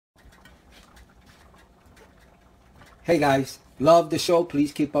Hey guys, love the show.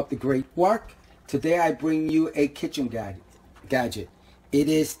 Please keep up the great work. Today I bring you a kitchen gadget. It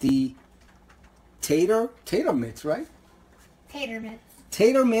is the Tater MITTS, right? Tater MITTS.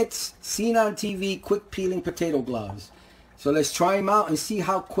 Tater MITTS, seen on TV, quick peeling potato gloves. So let's try them out and see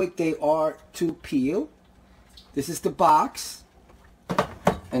how quick they are to peel. This is the box.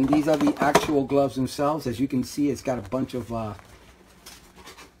 And these are the actual gloves themselves. As you can see, it's got a bunch of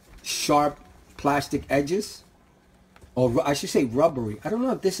sharp plastic edges. Or I should say rubbery. I don't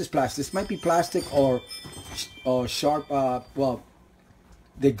know if this is plastic. This might be plastic or sharp. Well,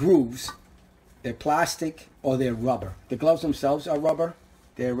 they're grooves. They're plastic or they're rubber. The gloves themselves are rubber.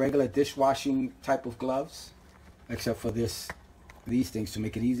 They're regular dishwashing type of gloves, except for these things to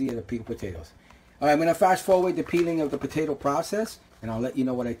make it easier to peel potatoes. All right, I'm going to fast forward the peeling of the potato process, and I'll let you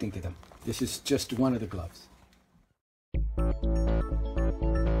know what I think of them. This is just one of the gloves.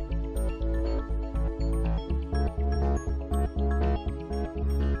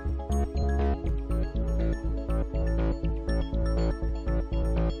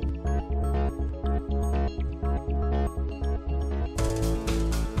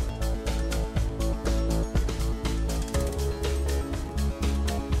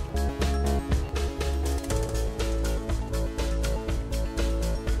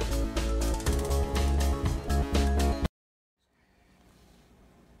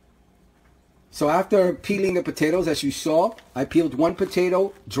 So after peeling the potatoes, as you saw, I peeled one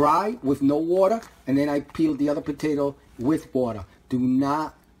potato dry with no water, and then I peeled the other potato with water. Do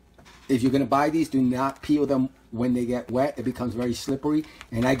not, if you're going to buy these, do not peel them when they get wet. It becomes very slippery,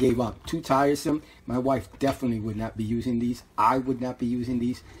 and I gave up. Too tiresome. My wife definitely would not be using these. I would not be using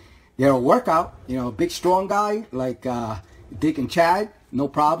these. They're a workout. You know, a big, strong guy like Dick and Chad, no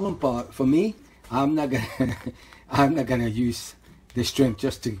problem. But for me, I'm not gonna use the strength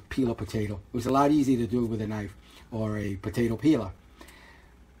just to peel a potato. It was a lot easier to do it with a knife or a potato peeler.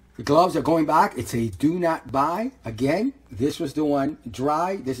 The gloves are going back. It's a do not buy. Again, this was the one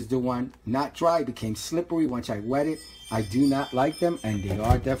dry. This is the one not dry. It became slippery once I wet it. I do not like them, and they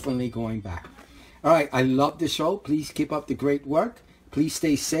are definitely going back. All right, I love the show. Please keep up the great work. Please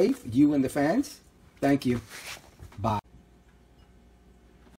stay safe, you and the fans. Thank you.